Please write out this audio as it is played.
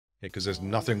Because there's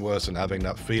nothing worse than having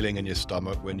that feeling in your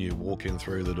stomach when you walk in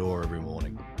through the door every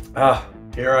morning. Ah,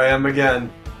 here I am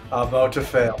again, about to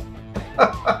fail.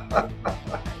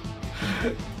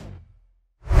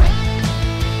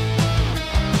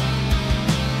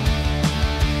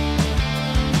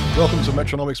 Welcome to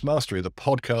Metronomics Mastery, the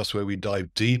podcast where we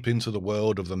dive deep into the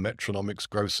world of the Metronomics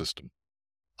growth system.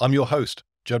 I'm your host,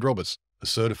 Jed Roberts, a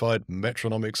certified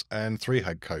Metronomics and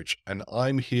 3HAG coach, and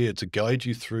I'm here to guide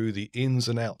you through the ins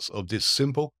and outs of this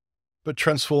simple but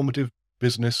transformative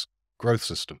business growth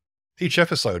system. Each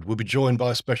episode will be joined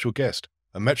by a special guest,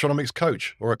 a Metronomics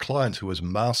coach or a client who has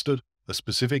mastered a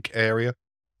specific area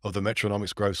of the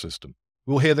Metronomics growth system.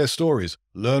 We'll hear their stories,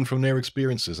 learn from their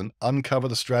experiences, and uncover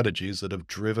the strategies that have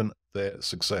driven their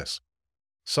success.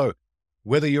 So,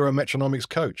 whether you're a Metronomics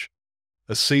coach,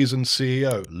 a seasoned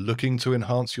CEO looking to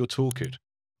enhance your toolkit,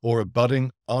 or a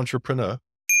budding entrepreneur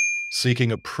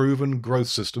seeking a proven growth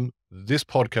system, this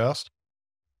podcast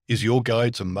is your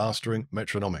guide to mastering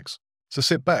Metronomics. So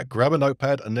sit back, grab a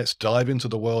notepad, and let's dive into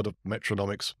the world of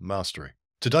Metronomics mastery.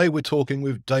 Today, we're talking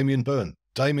with Damian Byrne.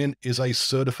 Damien is a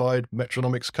certified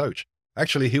Metronomics coach.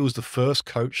 Actually, he was the first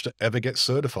coach to ever get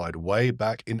certified way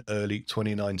back in early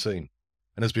 2019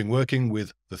 and has been working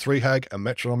with the 3HAG and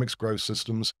Metronomics growth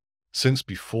systems since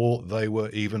before they were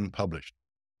even published.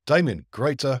 Damien,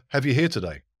 great to have you here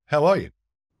today. How are you?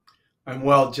 I'm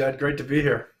well, Jed. Great to be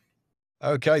here.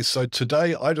 Okay, so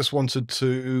today I just wanted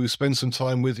to spend some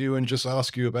time with you and just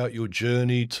ask you about your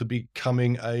journey to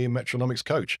becoming a Metronomics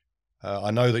coach.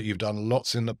 I know that you've done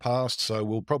lots in the past, so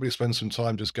we'll probably spend some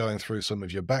time just going through some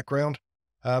of your background.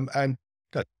 And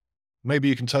maybe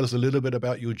you can tell us a little bit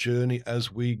about your journey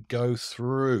as we go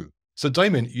through. So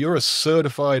Damien, you're a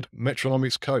certified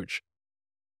Metronomics coach.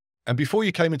 And before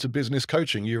you came into business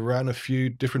coaching, you ran a few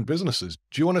different businesses.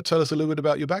 Do you want to tell us a little bit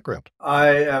about your background? I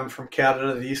am from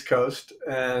Canada, the East Coast,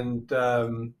 and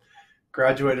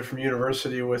graduated from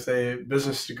university with a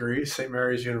business degree, St.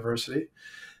 Mary's University,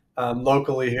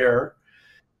 locally here.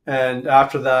 And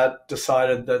after that,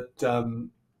 decided that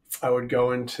I would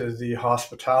go into the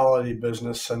hospitality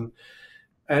business and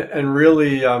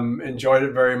really enjoyed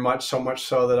it very much, so much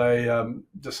so that I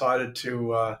decided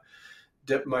to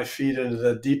dip my feet into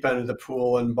the deep end of the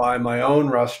pool and buy my own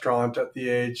restaurant at the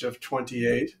age of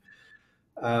 28.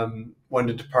 Went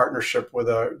into partnership with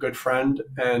a good friend,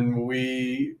 and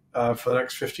we, for the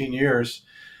next 15 years,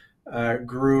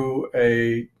 grew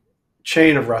a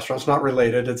chain of restaurants, not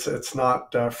related. It's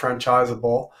not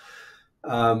franchisable,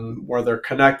 where they're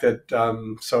connected.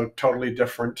 So totally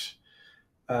different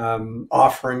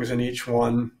offerings in each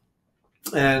one,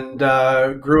 and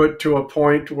grew it to a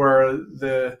point where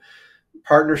the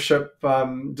partnership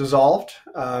dissolved.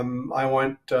 I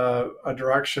went a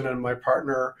direction, and my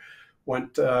partner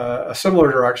went a similar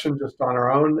direction, just on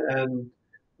our own. And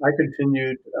I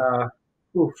continued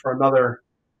for another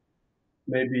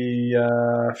maybe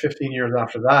 15 years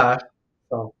after that,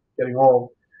 so getting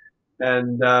old,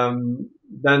 and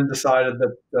then decided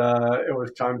that it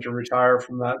was time to retire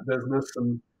from that business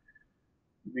and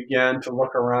began to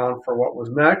look around for what was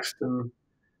next, and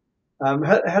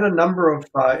had a number of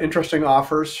interesting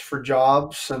offers for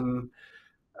jobs, and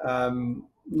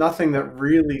nothing that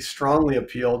really strongly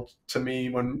appealed to me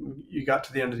when you got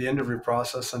to the end of the interview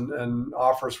process, and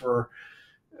offers were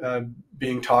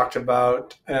being talked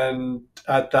about. And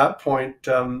at that point,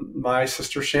 my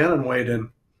sister Shannon weighed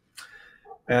in.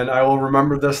 And I will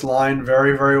remember this line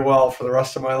very, very well for the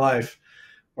rest of my life,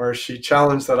 where she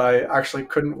challenged that I actually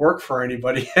couldn't work for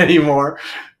anybody anymore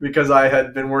because I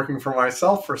had been working for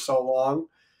myself for so long.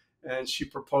 And she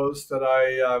proposed that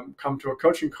I come to a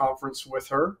coaching conference with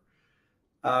her.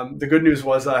 The good news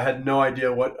was I had no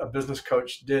idea what a business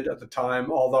coach did at the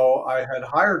time, although I had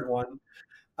hired one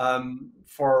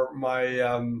for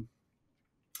my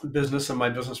business and my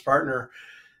business partner.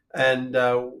 And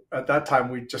at that time,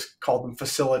 we just called them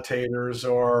facilitators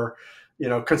or,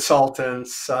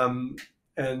 consultants.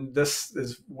 And this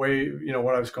is way,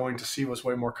 what I was going to see was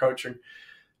way more coaching.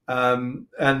 And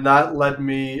that led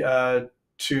me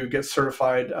to get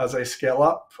certified as a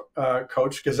scale-up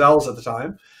coach, Gazelles at the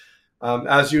time,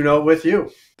 as you know, with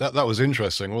you. That was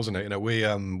interesting, wasn't it?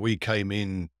 We came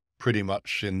in pretty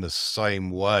much in the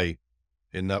same way,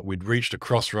 in that we'd reached a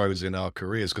crossroads in our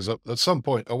careers, because at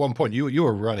one point, you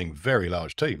were running very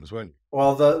large teams, weren't you?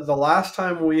 Well, the last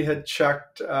time we had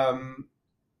checked,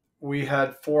 we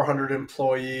had 400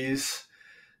 employees.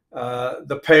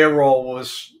 The payroll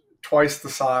was twice the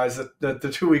size. The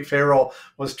 2-week payroll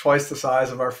was twice the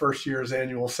size of our first year's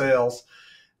annual sales.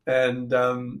 And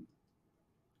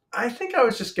I think I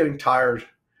was just getting tired.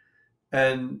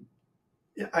 And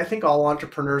I think all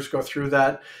entrepreneurs go through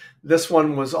that. This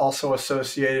one was also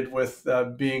associated with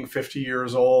being 50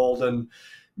 years old and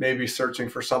maybe searching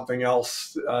for something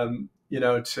else,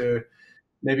 to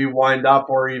maybe wind up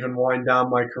or even wind down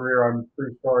my career. I'm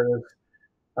pretty sure it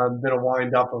has been a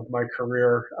wind up of my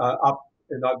career, up,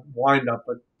 not wind up,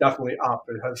 but definitely up.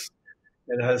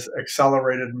 It has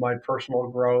accelerated my personal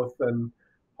growth, and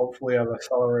hopefully I've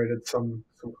accelerated some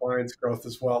clients' growth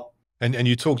as well. And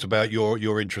you talked about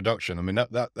your introduction. I mean,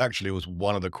 that actually was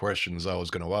one of the questions I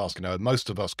was going to ask. You know, most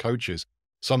of us coaches,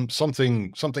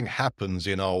 something happens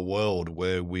in our world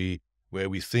where we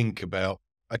think about,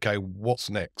 okay, what's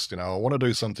next? You know, I want to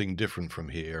do something different from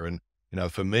here. And you know,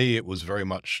 for me, it was very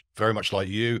much like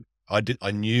you.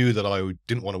 I knew that I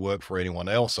didn't want to work for anyone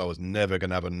else. I was never going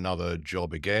to have another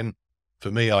job again. For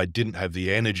me, I didn't have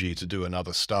the energy to do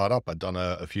another startup. I'd done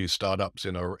a few startups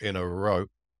in a row,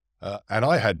 and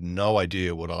I had no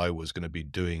idea what I was going to be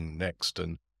doing next.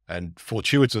 And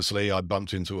fortuitously, I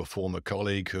bumped into a former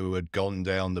colleague who had gone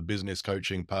down the business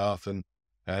coaching path,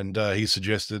 and he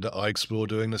suggested that I explore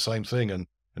doing the same thing. And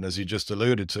as you just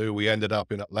alluded to, we ended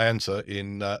up in Atlanta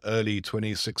in early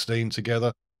 2016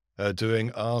 together,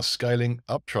 doing our scaling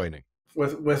up training.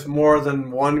 With more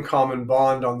than one common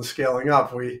bond on the scaling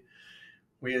up, we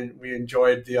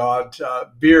enjoyed the odd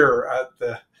beer at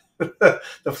the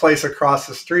the place across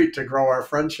the street to grow our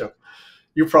friendship.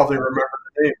 You probably remember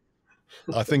the name.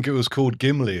 I think it was called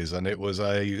Gimley's, and it was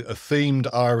a themed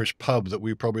Irish pub that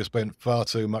we probably spent far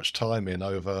too much time in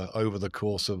over the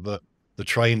course of the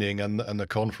training and the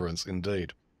conference,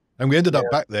 indeed. And we ended up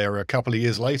Yeah. back there a couple of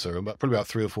years later, probably about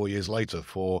 3 or 4 years later,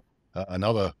 for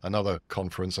another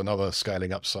conference, another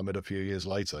scaling up summit a few years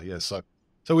later. Yes,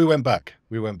 so we went back.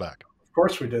 We went back. Of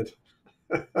course we did.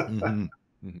 Hmm.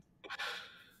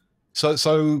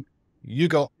 So you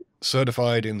got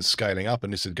certified in scaling up,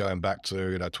 and this is going back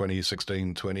to,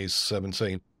 2016,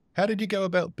 2017. How did you go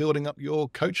about building up your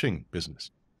coaching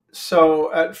business?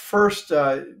 So at first,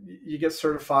 you get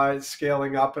certified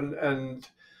scaling up, and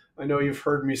I know you've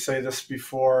heard me say this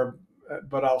before,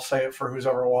 but I'll say it for who's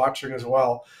ever watching as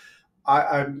well.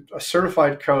 I'm a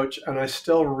certified coach, and I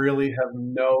still really have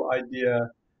no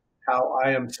idea how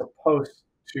I am supposed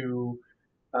to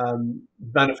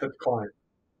benefit the client.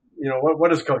 What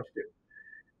does coach do?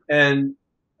 And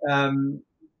um,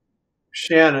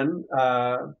 Shannon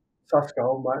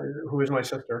Susko, who is my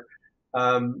sister,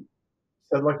 um,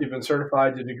 said, "Look, you've been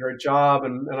certified, you did a great job,"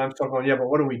 and I'm still going, "Yeah, but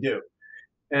what do we do?"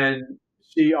 And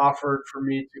she offered for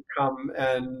me to come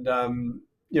and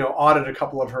audit a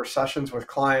couple of her sessions with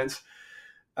clients,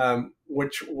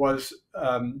 which was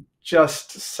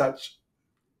just such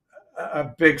a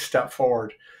big step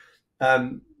forward.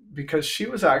 Um, because she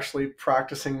was actually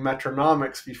practicing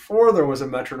Metronomics before there was a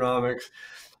Metronomics,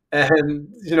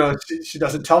 and she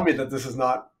doesn't tell me that this is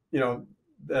not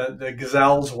the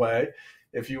gazelle's way,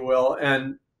 if you will.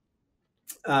 And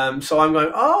so I'm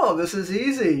going, oh, this is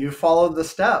easy. You followed the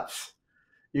steps.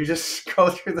 You just go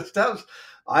through the steps.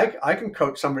 I can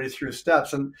coach somebody through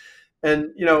steps. And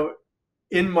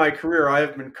in my career, I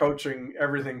have been coaching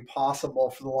everything possible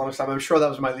for the longest time. I'm sure that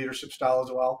was my leadership style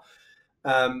as well.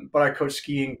 But I coached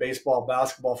skiing, baseball,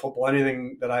 basketball, football,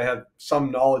 anything that I had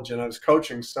some knowledge in, I was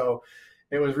coaching. So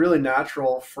it was really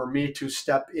natural for me to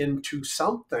step into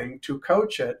something to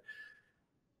coach it.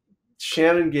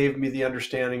 Shannon gave me the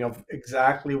understanding of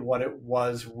exactly what it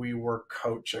was we were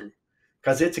coaching,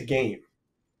 because it's a game.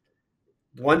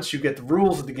 Once you get the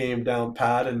rules of the game down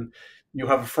pat and you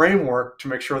have a framework to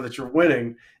make sure that you're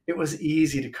winning, it was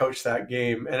easy to coach that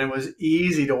game. And it was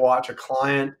easy to watch a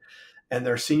client and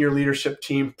their senior leadership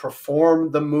team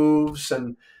perform the moves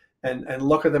and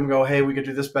look at them and go, hey, we could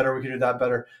do this better, we could do that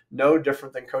better. No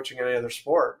different than coaching any other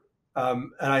sport.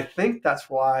 And I think that's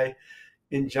why,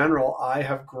 in general, I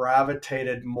have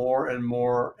gravitated more and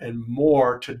more and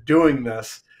more to doing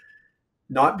this,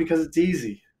 not because it's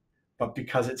easy, but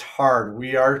because it's hard.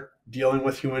 We are dealing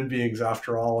with human beings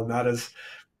after all, and that is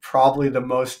probably the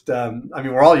most,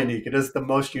 we're all unique. It is the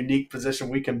most unique position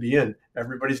we can be in.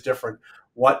 Everybody's different.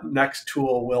 What next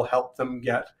tool will help them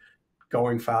get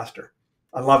going faster?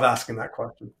 I love asking that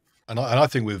question. And I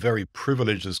think we're very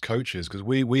privileged as coaches, because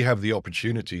we have the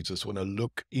opportunity to sort of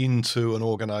look into an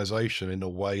organization in a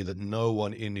way that no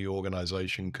one in the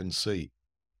organization can see.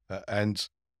 And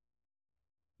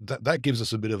that gives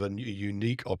us a bit of a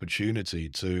unique opportunity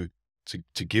to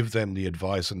give them the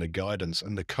advice and the guidance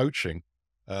and the coaching,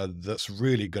 that's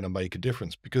really going to make a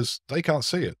difference, because they can't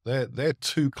see it. They're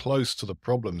too close to the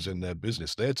problems in their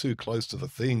business. They're too close to the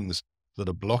things that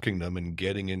are blocking them and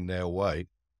getting in their way.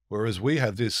 Whereas we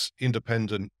have this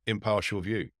independent, impartial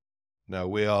view. Now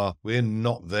we're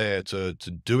not there to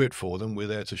do it for them. We're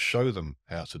there to show them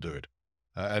how to do it.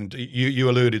 And you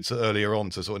alluded to earlier on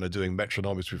to sort of doing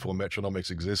Metronomics before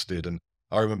Metronomics existed. And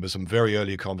I remember some very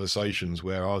early conversations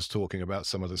where I was talking about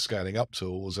some of the scaling up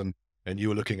tools, and you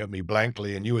were looking at me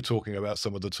blankly, and you were talking about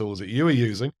some of the tools that you were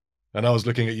using, and I was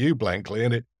looking at you blankly.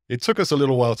 And it took us a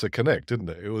little while to connect, didn't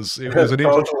it?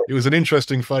 Totally. It was an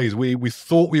interesting phase. We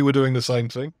thought we were doing the same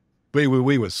thing, but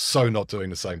we were so not doing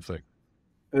the same thing.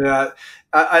 Yeah,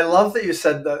 I love that you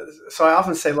said that. So I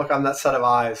often say, look, I'm that set of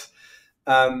eyes.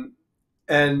 Um,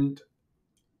 and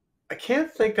I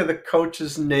can't think of the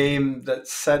coach's name that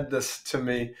said this to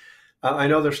me. I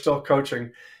know they're still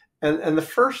coaching. And the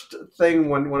first thing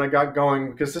when I got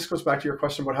going, because this goes back to your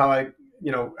question about how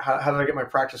how did I get my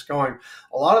practice going?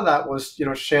 A lot of that was,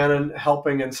 Shannon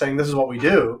helping and saying, this is what we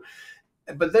do.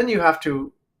 But then you have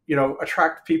to,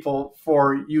 attract people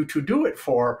for you to do it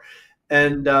for.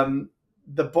 And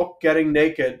the book Getting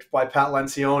Naked by Pat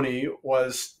Lencioni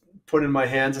was put in my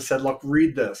hands and said, look,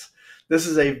 read this. This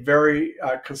is a very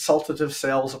consultative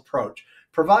sales approach.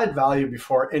 Provide value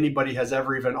before anybody has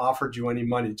ever even offered you any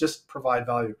money. Just provide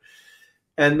value.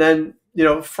 And then,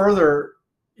 further,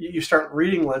 you start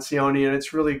reading Lencioni, and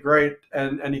it's really great.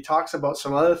 And he talks about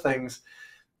some other things.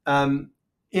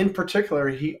 In particular,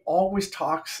 he always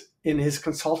talks in his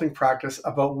consulting practice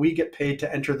about we get paid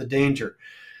to enter the danger.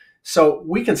 So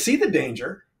we can see the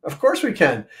danger. Of course we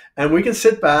can. And we can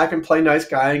sit back and play nice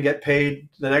guy and get paid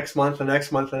the next month, the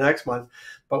next month, the next month.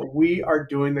 But we are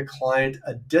doing the client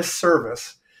a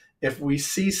disservice if we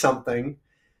see something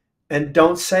and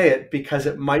don't say it because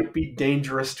it might be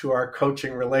dangerous to our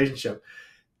coaching relationship.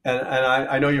 And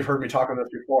I know you've heard me talk on this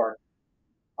before.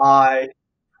 I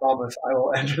promise I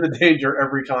will enter the danger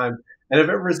every time. And if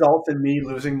it results in me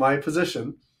losing my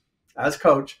position as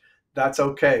coach, that's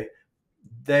okay.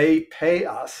 They pay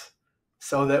us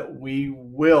so that we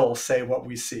will say what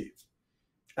we see.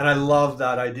 And I love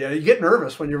that idea. You get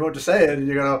nervous when you're about to say it, and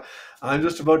you go, I'm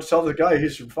just about to tell the guy he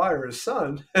should fire his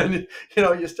son. And,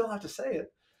 you still have to say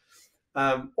it.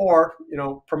 Or,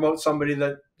 promote somebody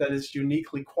that is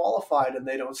uniquely qualified and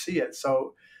they don't see it.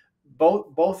 So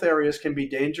both areas can be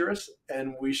dangerous,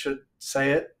 and we should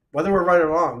say it. Whether we're right or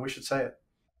wrong, we should say it.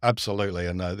 Absolutely,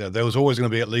 and there was always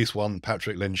going to be at least one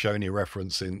Patrick Lencioni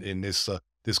reference in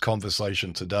this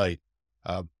conversation today.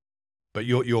 Uh, but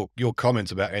your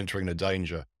comments about entering the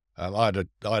danger, I had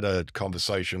a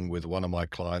conversation with one of my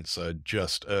clients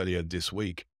just earlier this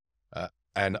week,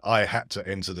 and I had to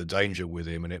enter the danger with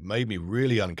him, and it made me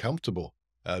really uncomfortable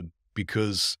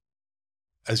because,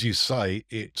 as you say,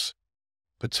 it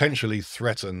potentially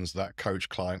threatens that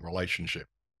coach-client relationship.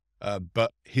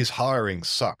 But his hiring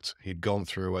sucked. He'd gone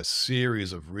through a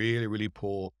series of really, really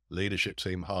poor leadership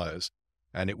team hires,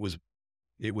 and it was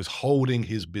holding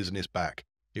his business back.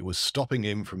 It was stopping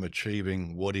him from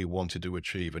achieving what he wanted to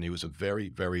achieve, and he was a very,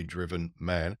 very driven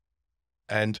man.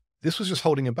 And this was just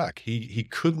holding him back. He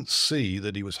couldn't see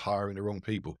that he was hiring the wrong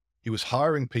people. He was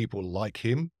hiring people like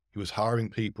him. He was hiring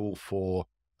people for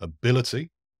ability,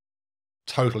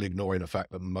 totally ignoring the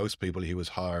fact that most people he was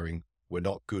hiring were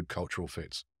not good cultural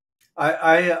fits.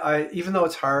 I even though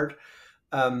it's hard,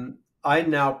 I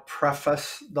now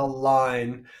preface the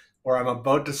line where I'm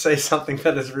about to say something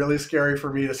that is really scary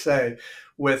for me to say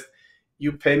with,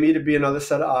 you pay me to be another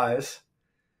set of eyes.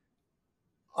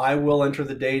 I will enter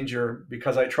the danger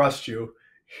because I trust you.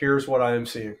 Here's what I am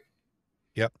seeing.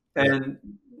 Yep. And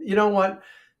you know what?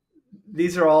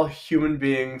 These are all human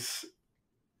beings,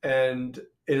 and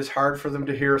it is hard for them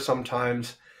to hear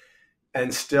sometimes,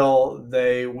 and still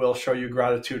they will show you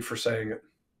gratitude for saying it.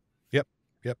 Yep.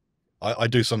 Yep. I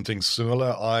do something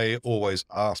similar. I always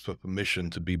ask for permission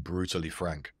to be brutally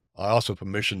frank. I ask for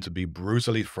permission to be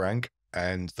brutally frank,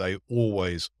 and they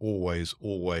always, always,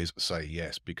 always say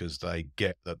yes, because they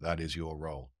get that that is your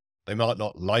role. They might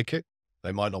not like it.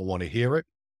 They might not want to hear it,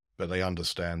 but they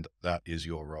understand that is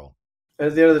your role. And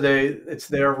at the end of the day, it's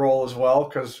their role as well,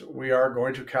 because we are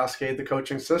going to cascade the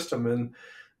coaching system, and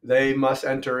they must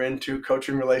enter into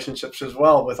coaching relationships as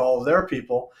well with all of their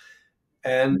people.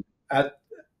 And at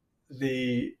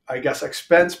the, I guess,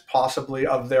 expense possibly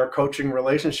of their coaching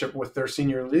relationship with their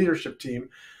senior leadership team,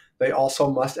 they also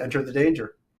must enter the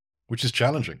danger. Which is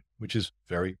challenging, which is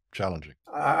very challenging.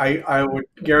 I would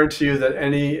guarantee you that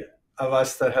any of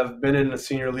us that have been in a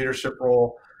senior leadership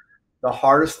role, the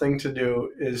hardest thing to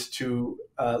do is to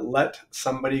let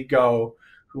somebody go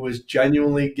who is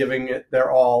genuinely giving it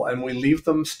their all, and we leave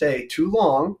them stay too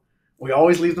long. We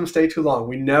always leave them stay too long.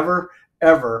 We never,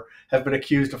 ever have been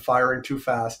accused of firing too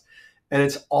fast. And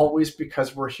it's always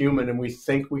because we're human and we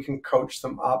think we can coach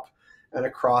them up and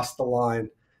across the line.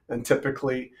 And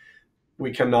typically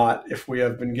we cannot. If we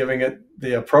have been giving it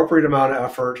the appropriate amount of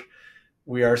effort,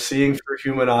 We are seeing through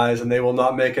human eyes, and they will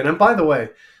not make it. And by the way,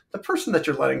 the person that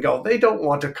you're letting go, they don't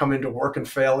want to come into work and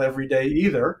fail every day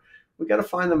either. We got to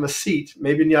find them a seat,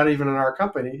 maybe not even in our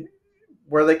company,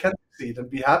 where they can succeed and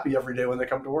be happy every day when they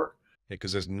come to work.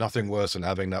 Because there's nothing worse than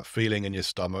having that feeling in your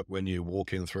stomach when you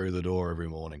walk in through the door every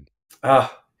morning.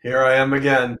 Ah, here I am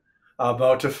again,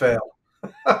 about to fail.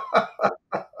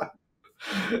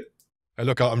 And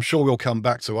look, I'm sure we'll come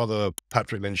back to other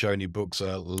Patrick Lencioni books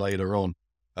later on.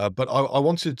 But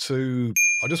I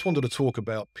just wanted to talk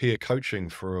about peer coaching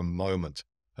for a moment.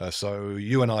 So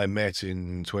you and I met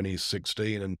in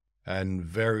 2016, and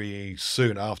very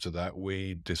soon after that,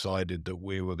 we decided that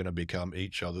we were going to become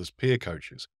each other's peer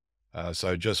coaches.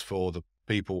 So just for the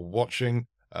people watching,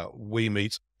 we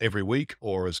meet every week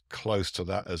or as close to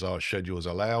that as our schedules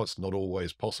allow. It's not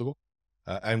always possible.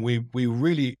 And we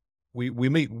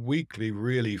meet weekly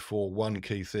really for one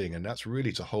key thing, and that's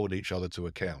really to hold each other to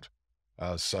account.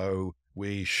 So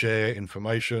we share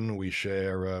information, we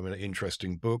share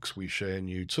interesting books, we share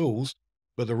new tools,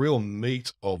 but the real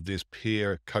meat of this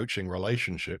peer coaching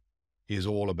relationship is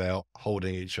all about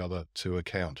holding each other to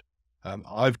account.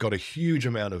 I've got a huge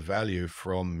amount of value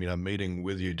from meeting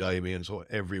with you, Damien, sort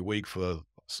of every week for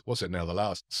what's it now, the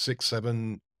last 6,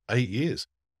 7, 8 years,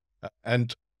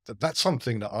 and that's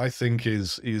something that I think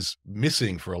is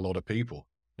missing for a lot of people.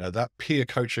 That peer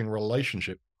coaching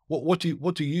relationship. What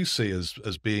do you see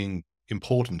as being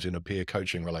important in a peer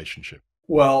coaching relationship?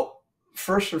 Well,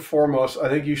 first and foremost, I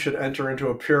think you should enter into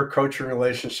a peer coaching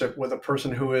relationship with a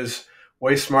person who is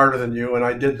way smarter than you, and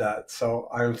I did that, so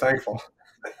I am thankful.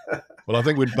 Well, I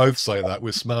think we'd both say that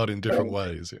we're smart in different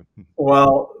ways. Yeah.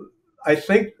 Well, I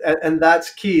think, and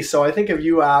that's key. So I think if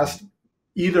you asked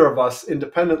either of us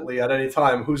independently at any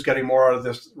time who's getting more out of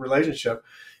this relationship,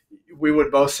 we would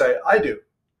both say, I do.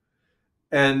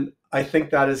 And I think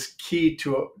that is key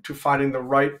to finding the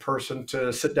right person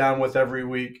to sit down with every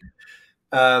week.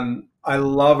 I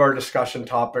love our discussion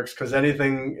topics because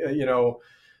anything,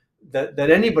 that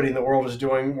anybody in the world is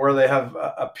doing where they have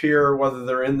a peer, whether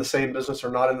they're in the same business or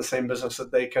not in the same business,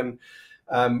 that they can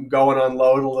go and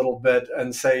unload a little bit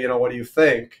and say, what do you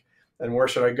think? And where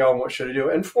should I go and what should I do?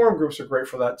 And forum groups are great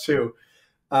for that too.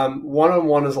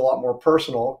 One-on-one is a lot more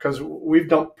personal because we've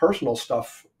dumped personal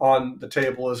stuff on the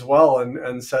table as well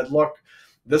and said, look,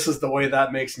 this is the way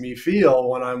that makes me feel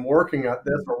when I'm working at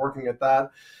this or working at that.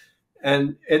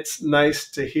 And it's nice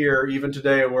to hear even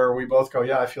today where we both go,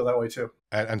 yeah, I feel that way too.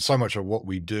 And so much of what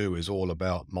we do is all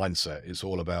about mindset. It's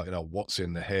all about, what's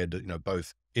in the head,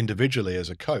 both individually as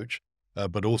a coach,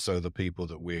 but also the people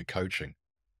that we're coaching.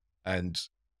 And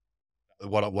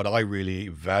what I really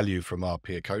value from our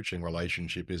peer coaching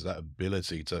relationship is that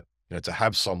ability to, to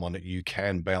have someone that you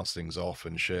can bounce things off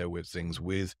and share with things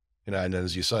with, and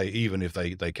as you say, even if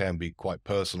they can be quite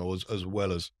personal as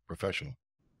well as professional.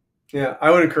 Yeah,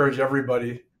 I would encourage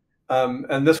everybody.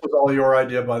 And this was all your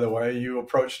idea, by the way. You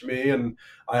approached me, and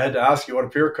I had to ask you what a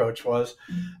peer coach was.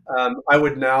 I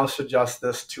would now suggest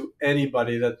this to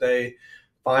anybody that they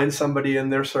find somebody in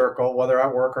their circle, whether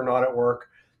at work or not at work,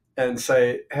 and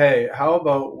say, hey, how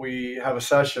about we have a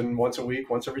session once a week,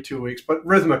 once every 2 weeks, but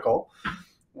rhythmical,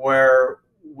 where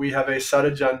we have a set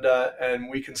agenda and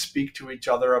we can speak to each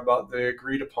other about the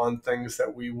agreed upon things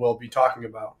that we will be talking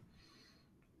about.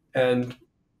 And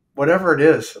whatever it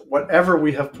is, whatever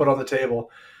we have put on the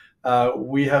table,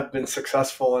 we have been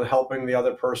successful in helping the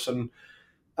other person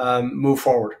move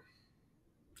forward,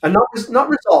 and not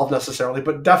resolve necessarily,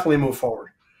 but definitely move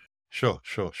forward. Sure,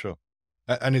 sure, sure.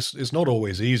 And it's not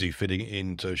always easy fitting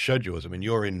into schedules. I mean,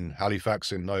 you're in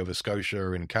Halifax in Nova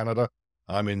Scotia in Canada.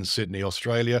 I'm in Sydney,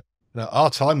 Australia. Now, our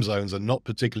time zones are not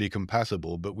particularly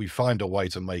compatible, but we find a way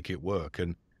to make it work.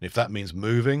 And if that means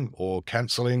moving or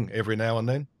canceling every now and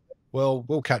then, well,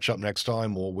 we'll catch up next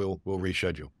time or we'll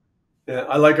reschedule. Yeah,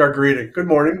 I like our greeting. Good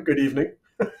morning, good evening.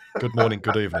 Good morning,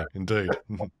 good evening, indeed.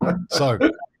 So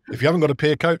if you haven't got a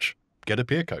peer coach, get a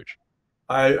peer coach.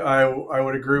 I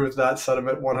would agree with that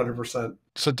sentiment 100%.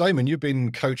 So Damon, you've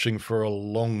been coaching for a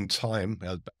long time,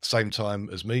 same time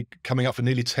as me, coming up for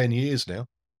nearly 10 years now.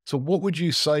 So what would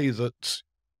you say is the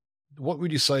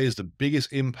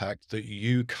biggest impact that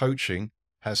you coaching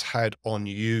has had on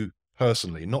you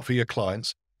personally, not for your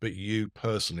clients, but you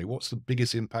personally? What's the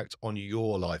biggest impact on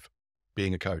your life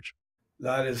being a coach?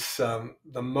 That is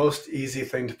the most easy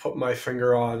thing to put my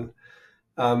finger on.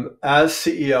 As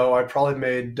CEO, I probably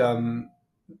made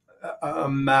a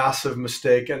massive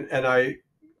mistake, and I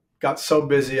got so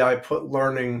busy I put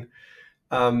learning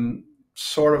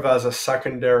sort of as a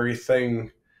secondary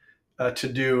thing to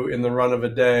do in the run of a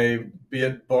day, be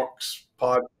it books,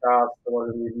 podcasts. There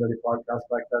wasn't even many podcasts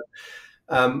back then.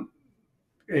 Um,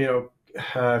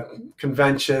 uh,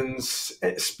 conventions,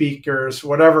 speakers,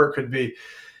 whatever it could be.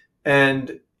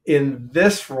 And in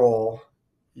this role,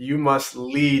 you must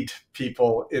lead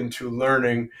people into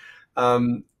learning,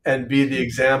 and be the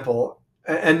example,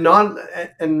 and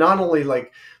not only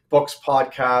like books,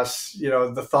 podcasts,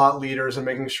 the thought leaders, and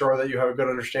making sure that you have a good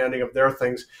understanding of their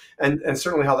things, and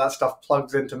certainly how that stuff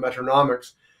plugs into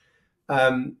Metronomics.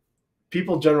 Um,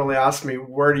 People generally ask me,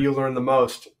 where do you learn the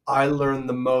most? I learn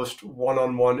the most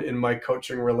one-on-one in my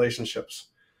coaching relationships.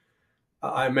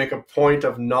 I make a point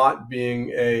of not being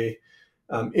a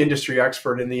industry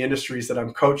expert in the industries that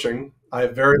I'm coaching. I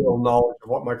have very little knowledge of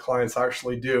what my clients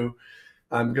actually do,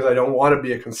 because I don't want to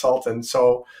be a consultant.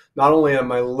 So not only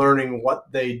am I learning what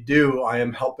they do, I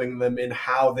am helping them in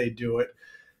how they do it.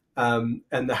 And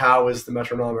the how is the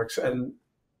Metronomics. And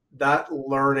that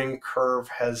learning curve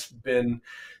has been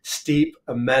steep,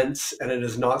 immense, and it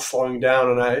is not slowing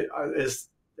down. And it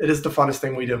is the funnest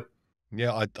thing we do.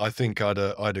 Yeah, I think I'd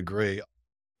agree.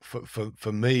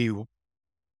 For me,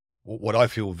 what I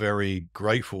feel very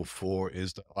grateful for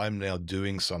is that I'm now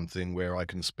doing something where I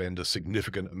can spend a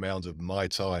significant amount of my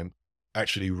time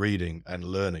actually reading and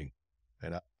learning.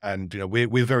 And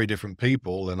we're very different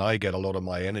people, and I get a lot of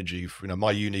my energy,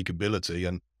 my unique ability,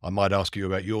 and I might ask you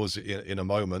about yours in a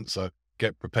moment, so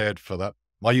get prepared for that.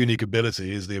 My unique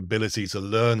ability is the ability to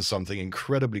learn something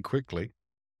incredibly quickly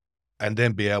and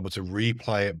then be able to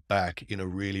replay it back in a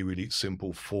really, really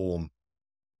simple form.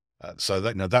 So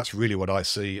that's really what I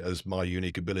see as my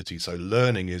unique ability. So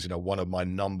learning is, one of my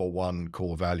number one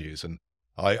core values. And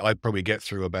I probably get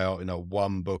through about,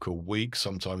 one book a week,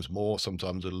 sometimes more,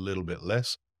 sometimes a little bit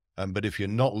less. But if you're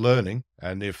not learning,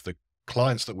 and if the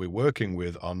clients that we're working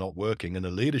with are not working, and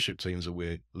the leadership teams that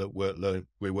we're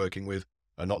working with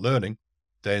are not learning,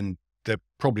 then they're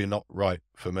probably not right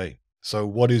for me. So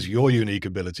what is your unique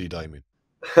ability, Damien?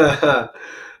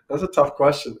 That's a tough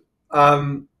question.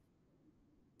 Um,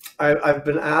 I've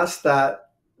been asked that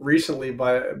recently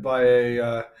by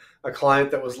a client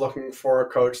that was looking for a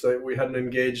coach that we hadn't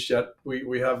engaged yet.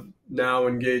 We have now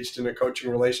engaged in a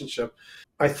coaching relationship.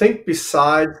 I think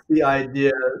besides the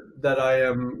idea that I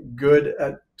am good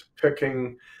at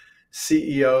picking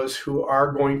CEOs who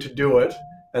are going to do it,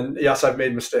 and yes, I've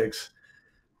made mistakes.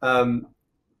 Um,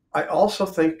 I also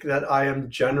think that I am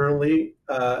generally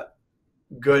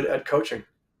good at coaching.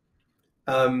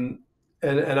 Um,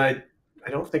 and I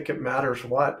don't think it matters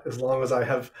what, as long as I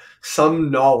have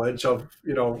some knowledge of,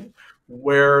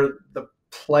 where the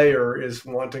player is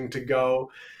wanting to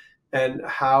go, and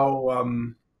how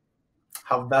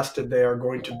vested they are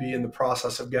going to be in the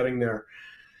process of getting there.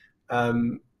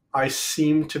 Um, I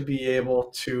seem to be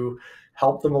able to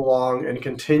help them along and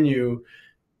continue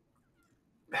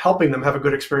helping them have a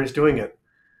good experience doing it.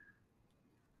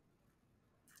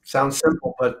 Sounds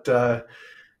simple, but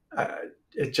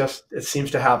it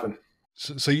seems to happen.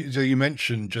 So you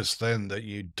mentioned just then that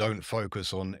you don't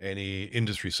focus on any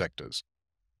industry sectors.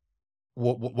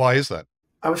 Why is that?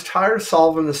 I was tired of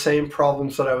solving the same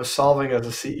problems that I was solving as a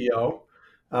CEO.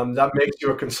 That makes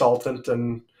you a consultant,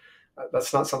 and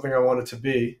that's not something I wanted to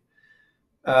be.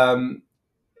 Um,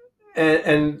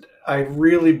 and I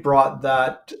really brought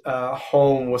that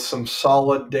home with some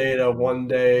solid data. One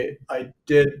day, I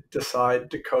did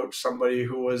decide to coach somebody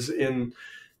who was in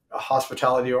a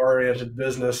hospitality-oriented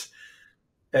business,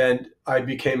 and I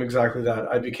became exactly that.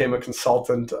 I became a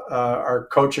consultant. Our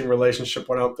coaching relationship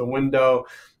went out the window.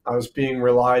 I was being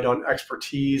relied on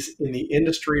expertise in the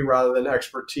industry rather than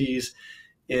expertise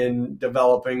in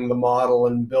developing the model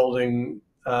and building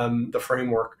the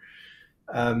framework.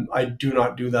 I do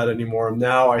not do that anymore.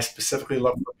 Now I specifically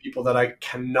look for people that I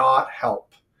cannot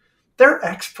help. They're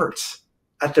experts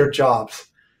at their jobs.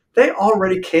 They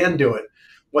already can do it.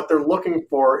 What they're looking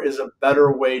for is a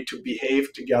better way to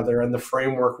behave together, and the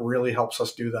framework really helps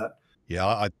us do that.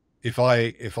 Yeah, if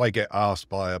I get asked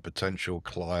by a potential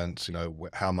client,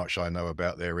 how much I know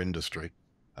about their industry,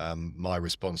 my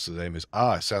response to them is,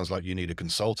 it sounds like you need a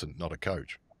consultant, not a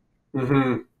coach.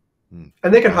 Hmm. Mm.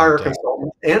 And they can hire And a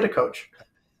consultant and a coach.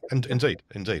 and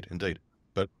indeed.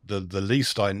 But the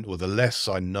least or the less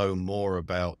I know more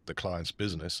about the client's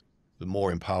business, the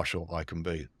more impartial I can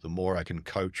be, the more I can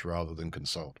coach rather than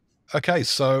consult. Okay,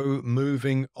 so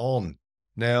moving on.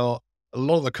 Now, a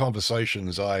lot of the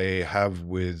conversations I have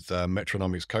with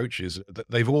Metronomics coaches,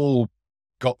 they've all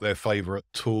got their favorite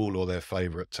tool or their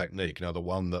favorite technique. The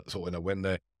one that sort of, when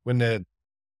they're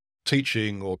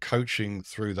teaching or coaching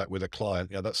through that with a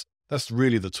client, that's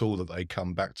really the tool that they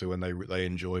come back to and they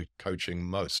enjoy coaching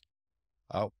most.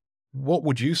 Uh, what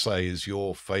would you say is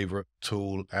your favorite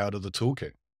tool out of the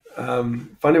toolkit?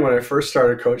 Funny, when I first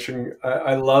started coaching,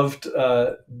 I loved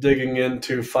digging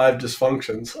into five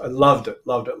dysfunctions. I loved it,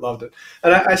 loved it, loved it,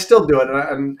 and I still do it.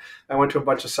 And I went to a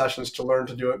bunch of sessions to learn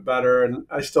to do it better, and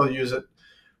I still use it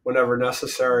whenever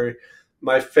necessary.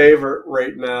 My favorite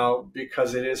right now,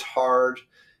 because it is hard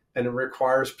and it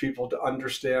requires people to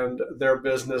understand their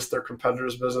business, their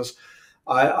competitor's business.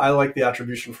 I like the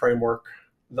attribution framework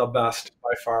the best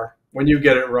by far. When you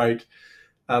get it right,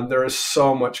 there is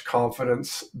so much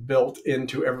confidence built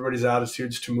into everybody's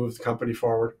attitudes to move the company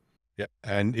forward. Yeah.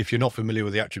 And if you're not familiar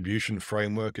with the attribution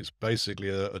framework, it's basically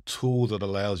a tool that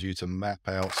allows you to map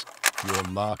out your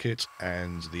market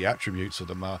and the attributes of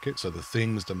the market, so the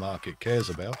things the market cares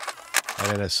about, and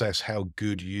then assess how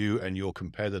good you and your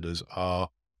competitors are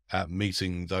at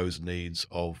meeting those needs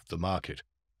of the market.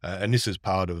 And this is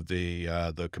part of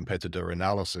the competitor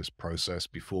analysis process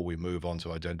before we move on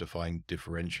to identifying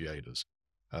differentiators.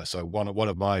 So one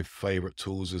of my favorite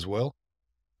tools as well.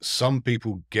 Some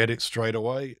people get it straight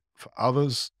away. For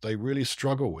others, they really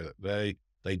struggle with it.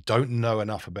 They don't know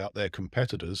enough about their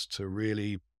competitors to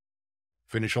really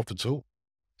finish off the tool.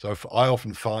 So I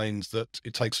often find that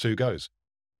it takes two goes.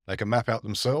 They can map out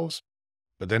themselves,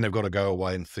 but then they've got to go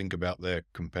away and think about their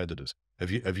competitors. Have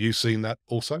you seen that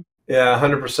also? Yeah,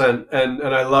 100%. And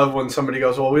I love when somebody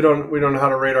goes, "Well, we don't know how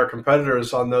to rate our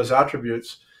competitors on those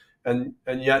attributes," and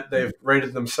yet they've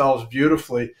rated themselves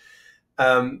beautifully.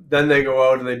 Then they go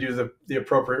out and they do the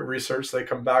appropriate research. They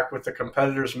come back with the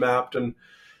competitors mapped, and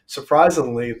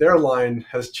surprisingly, their line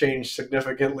has changed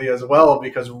significantly as well,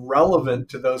 because relevant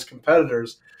to those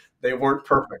competitors, they weren't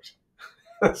perfect.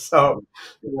 So,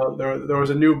 there was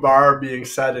a new bar being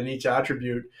set in each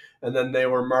attribute, and then they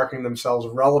were marking themselves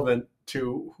relevant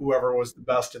to whoever was the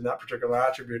best in that particular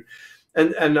attribute.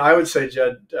 And I would say,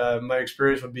 Jed, my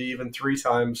experience would be even three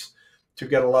times to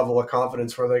get a level of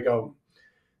confidence where they go,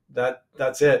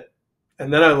 that's it.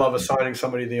 And then I love assigning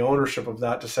somebody the ownership of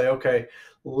that to say, okay,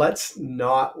 let's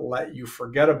not let you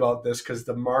forget about this, because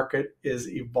the market is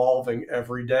evolving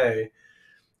every day.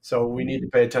 So we need to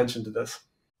pay attention to this.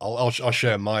 I'll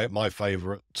share my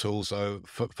favorite tool. So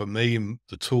for me,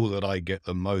 the tool that I get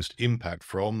the most impact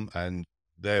from, and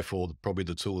therefore probably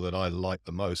the tool that I like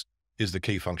the most, is the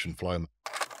key function flow.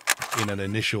 In an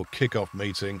initial kickoff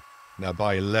meeting, now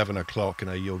by 11 o'clock,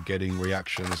 you're getting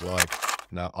reactions like,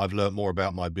 now I've learned more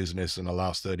about my business in the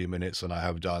last 30 minutes than I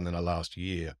have done in the last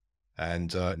year.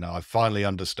 And now I finally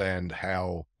understand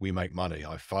how we make money.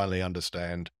 I finally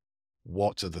understand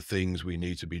what are the things we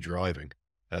need to be driving.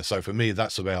 So for me,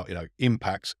 that's about,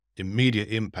 impact, immediate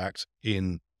impact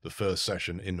in the first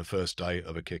session, in the first day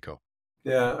of a kickoff.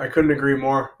 Yeah, I couldn't agree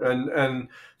more. And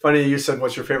funny, you said,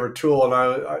 "What's your favorite tool?"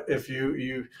 And if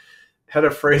you had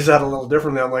to phrase that a little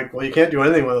differently, I'm like, well, you can't do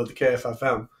anything without the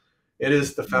KFFM. It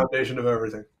is the foundation of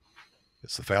everything.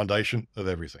 It's the foundation of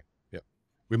everything. Yeah.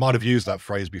 We might have used that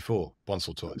phrase before, once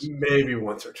or twice. Maybe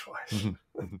once or twice.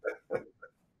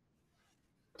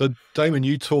 So, Damon,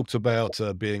 you talked about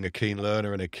being a keen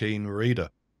learner and a keen reader.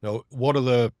 Now,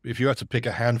 if you had to pick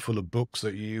a handful of books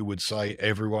that you would say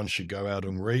everyone should go out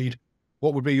and read,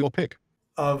 what would be your pick?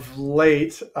 Of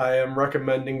late, I am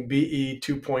recommending BE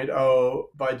 2.0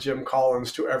 by Jim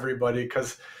Collins to everybody,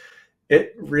 because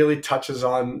it really touches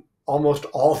on almost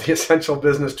all the essential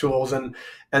business tools, and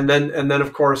then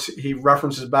of course he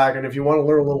references back, and if you want to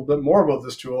learn a little bit more about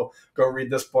this tool, go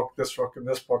read this book, and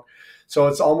this book. So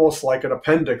it's almost like an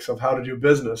appendix of how to do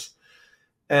business.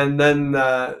 And then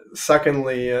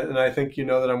secondly, and I think you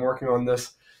know that I'm working on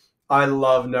this, I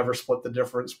love Never Split the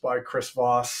Difference by Chris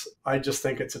Voss. I just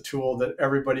think it's a tool that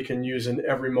everybody can use in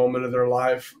every moment of their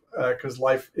life, because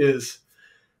life is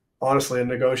honestly a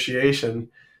negotiation.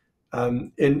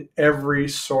 In every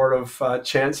sort of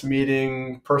chance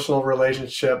meeting, personal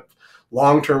relationship,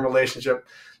 long-term relationship,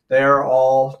 they're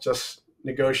all just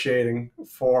negotiating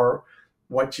for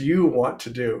what you want to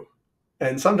do.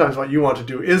 And sometimes what you want to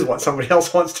do is what somebody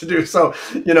else wants to do. So,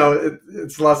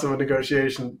 it's less of a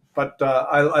negotiation. But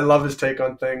I love his take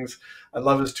on things. I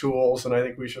love his tools, and I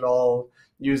think we should all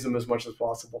use them as much as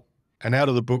possible. And out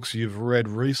of the books you've read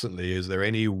recently, is there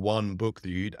any one book that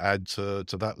you'd add to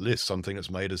that list, something that's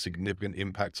made a significant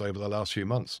impact over the last few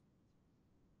months?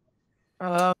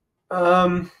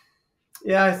 Um,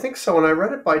 yeah, I think so. When I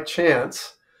read it by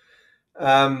chance,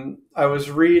 I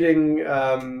was reading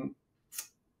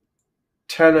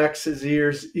 10x is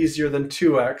easier than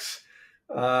 2x.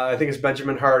 I think it's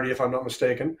Benjamin Hardy, if I'm not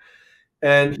mistaken.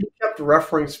 And he kept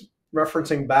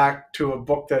referencing back to a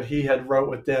book that he had wrote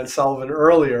with Dan Sullivan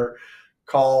earlier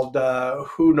called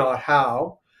Who Not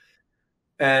How.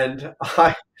 And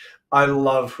I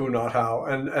love who, not how.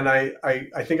 And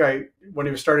I think when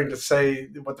he was starting to say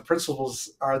what the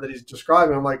principles are that he's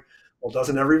describing, I'm like, well,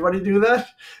 doesn't everybody do that?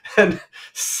 And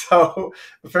so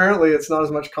apparently it's not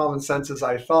as much common sense as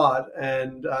I thought.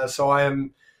 And so I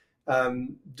am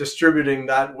distributing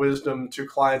that wisdom to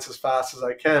clients as fast as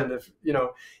I can.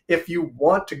 If you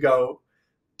want to go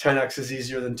 10x is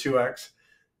easier than 2x,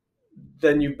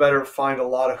 then you better find a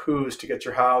lot of who's to get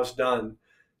your hows done,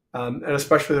 and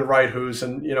especially the right who's.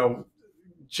 And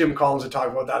Jim Collins had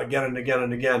talked about that again and again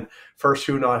and again. First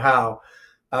who, not how.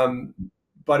 Um,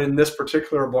 but in this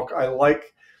particular book, I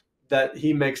like that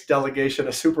he makes delegation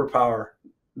a superpower,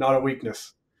 not a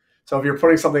weakness. So if you're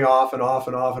putting something off and off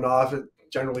and off and off,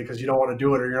 generally because you don't want to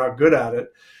do it or you're not good at it,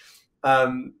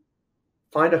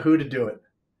 find a who to do it.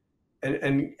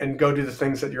 And go do the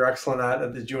things that you're excellent at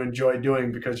and that you enjoy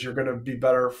doing, because you're going to be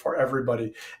better for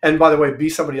everybody. And by the way, be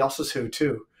somebody else's who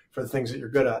too for the things that you're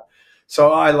good at.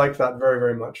 So I like that very,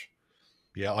 very much.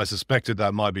 Yeah, I suspected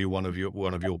that might be one of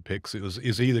your picks.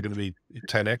 Is either going to be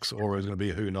 10x or is going to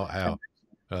be who, not how.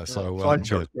 So I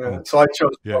chose. So I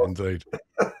chose. Yeah, both. Indeed.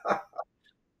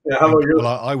 Yeah, how about yours?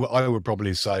 Well, I would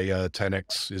probably say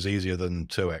 10x is easier than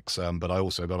 2x, but I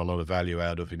also got a lot of value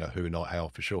out of who, not how,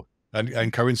 for sure.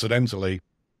 And coincidentally,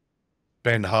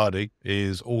 Ben Hardy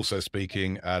is also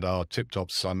speaking at our Tip Top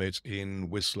Summit in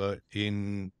Whistler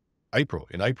in April.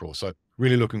 So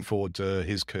really looking forward to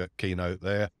his keynote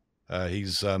there.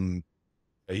 He's an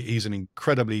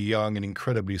incredibly young and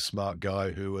incredibly smart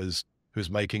guy who's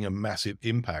making a massive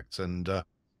impact. And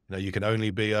you can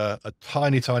only be a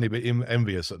tiny bit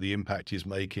envious at the impact he's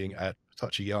making at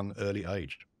such a young, early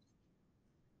age.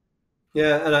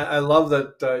 Yeah, and I love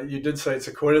that you did say it's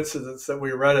a coincidence that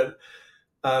we read it.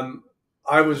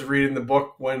 I was reading the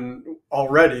book when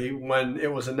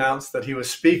it was announced that he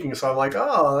was speaking. So I'm like,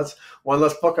 oh, that's one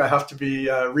less book I have to be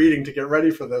reading to get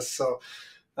ready for this. So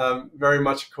very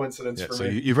much a coincidence for me. So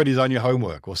you've already done your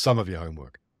homework, or some of your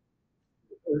homework.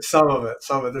 Some of it.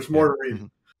 There's more to read.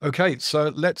 Mm-hmm. Okay,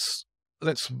 so let's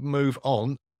move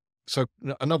on. So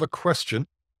another question.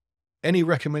 Any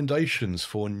recommendations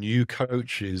for new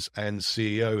coaches and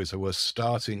CEOs who are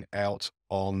starting out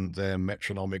on their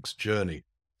Metronomics journey?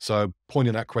 So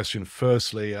pointing that question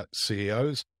firstly at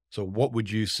CEOs. So what would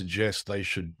you suggest they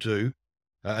should do?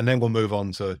 And then we'll move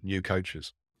on to new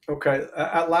coaches. Okay.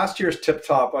 At last year's Tip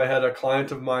Top, I had a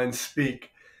client of mine speak,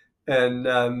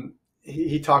 and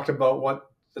he talked about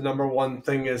what the number one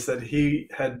thing is that he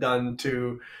had done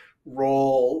to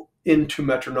roll into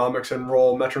Metronomics and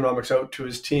roll Metronomics out to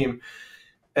his team.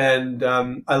 And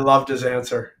I loved his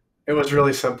answer. It was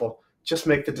really simple. Just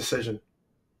make the decision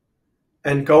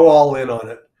and go all in on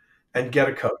it and get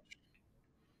a coach.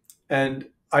 And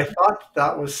I thought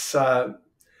that was, Pat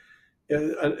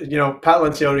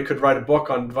Lencioni could write a book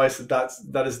on advice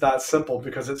that is that simple,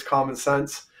 because it's common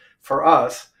sense for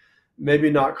us,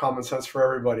 maybe not common sense for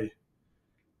everybody.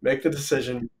 Make the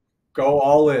decision, go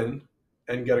all in,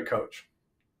 and get a coach.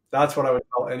 That's what I would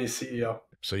tell any CEO.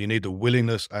 So you need the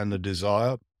willingness and the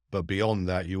desire, but beyond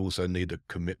that, you also need a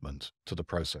commitment to the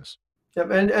process.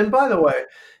 Yep. And by the way,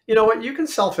 you know what? You can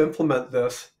self-implement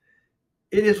this.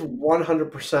 It is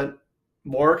 100%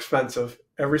 more expensive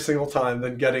every single time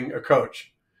than getting a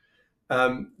coach.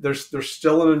 There's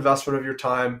still an investment of your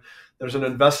time. There's an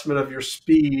investment of your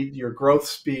speed, your growth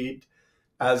speed,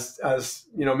 as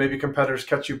maybe competitors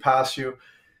catch you, pass you.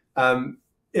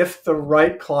 If the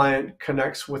right client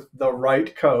connects with the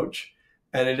right coach,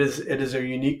 and it is a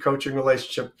unique coaching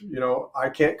relationship. I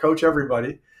can't coach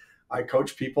everybody. I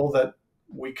coach people that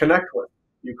we connect with.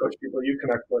 You coach people you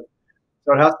connect with.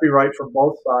 So it has to be right for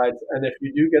both sides. And if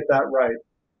you do get that right,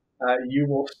 you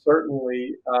will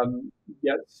certainly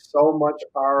get so much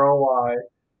ROI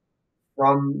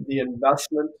from the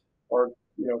investment, or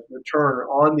return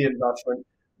on the investment,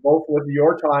 both with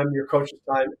your time, your coach's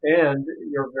time, and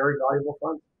your very valuable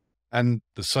funds. And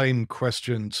the same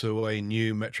question to a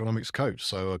new Metronomics coach.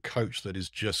 So a coach that is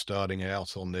just starting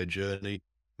out on their journey,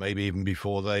 maybe even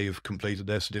before they've completed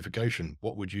their certification.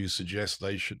 What would you suggest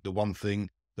the one thing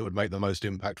that would make the most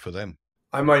impact for them?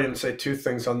 I might even say two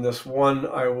things on this. One,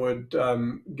 I would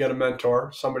get a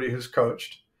mentor, somebody who's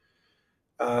coached.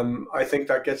 I think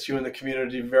that gets you in the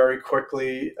community very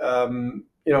quickly.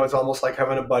 It's almost like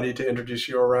having a buddy to introduce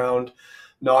you around,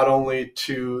 not only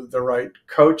to the right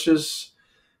coaches,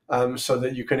 so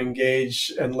that you can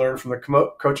engage and learn from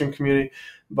the coaching community,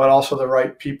 but also the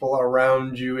right people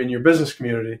around you in your business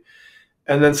community.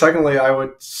 And then secondly, I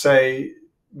would say,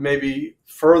 maybe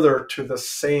further to the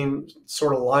same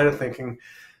sort of line of thinking,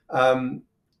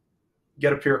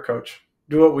 get a peer coach.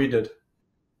 Do what we did.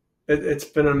 It's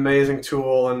been an amazing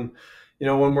tool. And,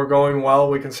 when we're going well,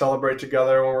 we can celebrate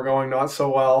together. When we're going not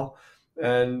so well,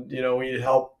 and we need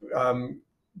help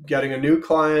getting a new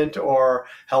client or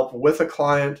help with a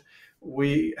client,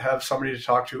 we have somebody to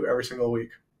talk to every single week.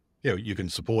 Yeah, you can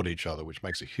support each other, which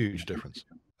makes a huge difference.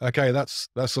 Okay, that's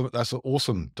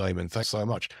awesome, Damien. Thanks so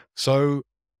much. So,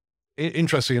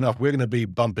 interesting enough, we're going to be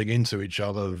bumping into each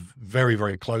other very,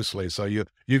 very closely. So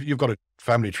you've got a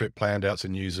family trip planned out to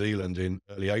New Zealand in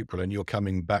early April, and you're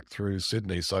coming back through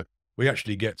Sydney. So we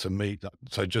actually get to meet.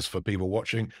 So just for people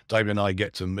watching, Damien and I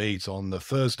get to meet on the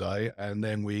Thursday, and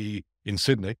then in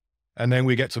Sydney, and then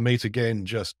we get to meet again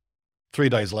just 3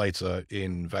 days later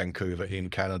in Vancouver, in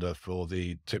Canada, for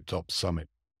the Tip Top Summit.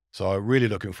 So I'm really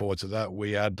looking forward to that.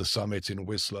 We had the summit in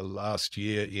Whistler last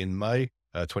year in May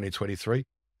 2023.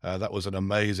 That was an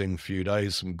amazing few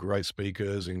days, some great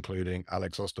speakers, including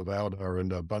Alex Osterwalder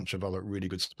and a bunch of other really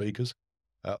good speakers.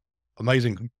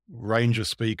 Amazing range of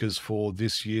speakers for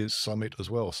this year's summit as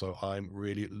well. So I'm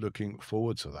really looking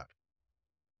forward to that.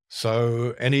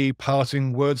 So any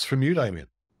parting words from you, Damien?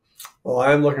 Well,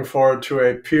 I'm looking forward to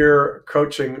a peer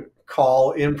coaching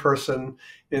call in person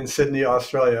in Sydney,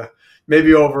 Australia,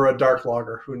 maybe over a dark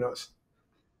lager, who knows?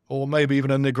 Or maybe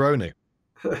even a Negroni.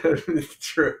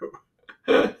 True.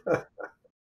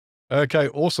 Okay,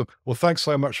 awesome. Well, thanks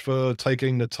so much for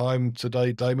taking the time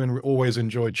today, Damien. We always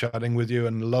enjoyed chatting with you,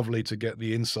 and lovely to get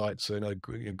the insights, and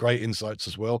great insights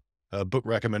as well. Book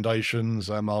recommendations.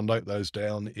 I'll note those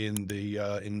down in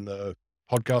the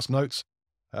podcast notes.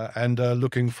 And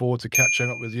looking forward to catching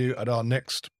up with you at our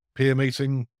next peer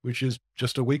meeting, which is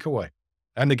just a week away,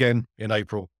 and again in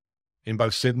April in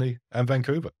both Sydney and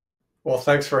Vancouver. Well,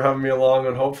 thanks for having me along,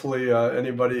 and hopefully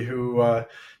anybody who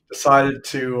decided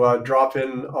to drop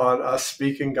in on us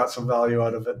speaking got some value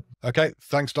out of it. Okay,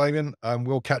 thanks, Damien, and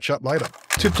we'll catch up later.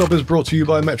 Tip Top is brought to you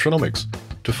by Metronomics.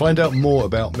 To find out more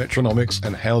about Metronomics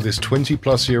and how this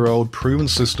 20-plus-year-old proven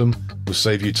system will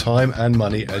save you time and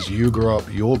money as you grow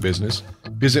up your business,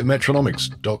 visit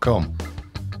metronomics.com.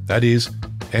 That is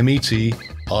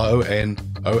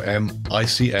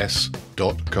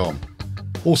metronomics.com.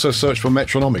 Also search for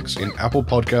Metronomics in Apple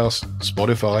Podcasts,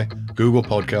 Spotify, Google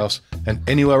Podcasts, and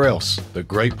anywhere else that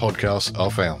great podcasts are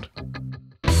found.